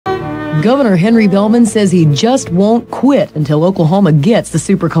Governor Henry Bellmon says he just won't quit until Oklahoma gets the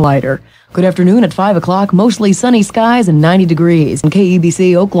Supercollider. Good afternoon at 5 o'clock, mostly sunny skies and 90 degrees in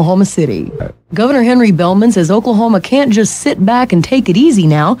KEBC, Oklahoma City. Governor Henry Bellmon says Oklahoma can't just sit back and take it easy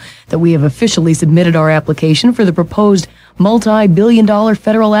now that we have officially submitted our application for the proposed multi-billion-dollar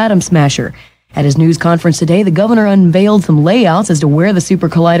federal atom smasher. At his news conference today, the governor unveiled some layouts as to where the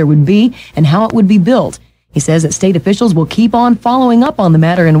Supercollider would be and how it would be built. He says that state officials will keep on following up on the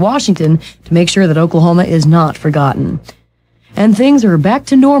matter in Washington to make sure that Oklahoma is not forgotten. And things are back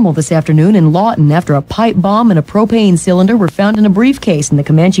to normal this afternoon in Lawton after a pipe bomb and a propane cylinder were found in a briefcase in the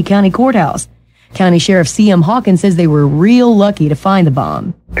Comanche County Courthouse. County Sheriff C.M. Hawkins says they were real lucky to find the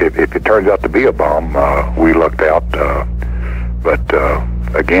bomb. If it turns out to be a bomb, we lucked out.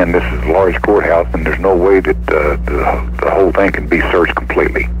 Again, this is a large courthouse, and there's no way that the whole thing can be searched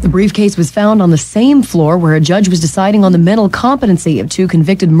completely. The briefcase was found on the same floor where a judge was deciding on the mental competency of two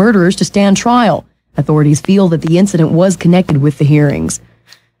convicted murderers to stand trial. Authorities feel that the incident was connected with the hearings.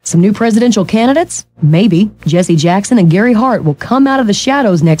 Some new presidential candidates? Maybe. Jesse Jackson and Gary Hart will come out of the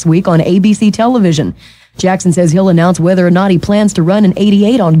shadows next week on ABC television. Jackson says he'll announce whether or not he plans to run in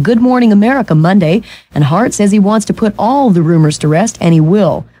 '88 on Good Morning America Monday, and Hart says he wants to put all the rumors to rest, and he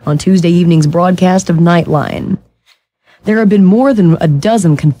will, on Tuesday evening's broadcast of Nightline. There have been more than a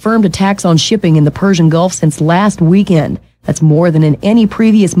dozen confirmed attacks on shipping in the Persian Gulf since last weekend. That's more than in any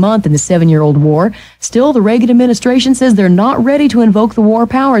previous month in the 7-year-old war. Still, the Reagan administration says they're not ready to invoke the War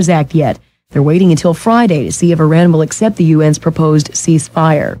Powers Act yet. They're waiting until Friday to see if Iran will accept the UN's proposed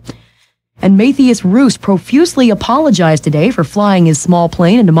ceasefire. And Mathias Rust profusely apologized today for flying his small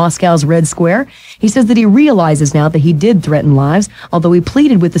plane into Moscow's Red Square. He says that he realizes now that he did threaten lives, although he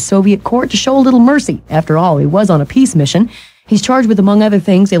pleaded with the Soviet court to show a little mercy. After all, he was on a peace mission. He's charged with, among other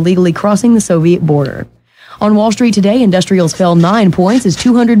things, illegally crossing the Soviet border. On Wall Street today, industrials fell 9 points as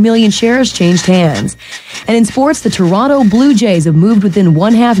 200 million shares changed hands. And in sports, the Toronto Blue Jays have moved within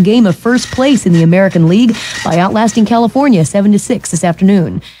one-half game of first place in the American League by outlasting California 7-6 this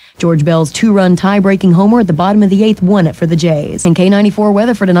afternoon. George Bell's 2-run tie-breaking homer at the bottom of the 8th won it for the Jays. And K94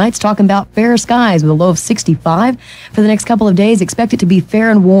 weather for tonight's talking about fair skies with a low of 65. For the next couple of days, expect it to be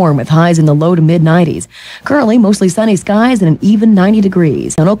fair and warm with highs in the low to mid-90s. Currently, mostly sunny skies and an even 90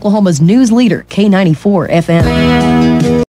 degrees. On Oklahoma's news leader, K94 FM.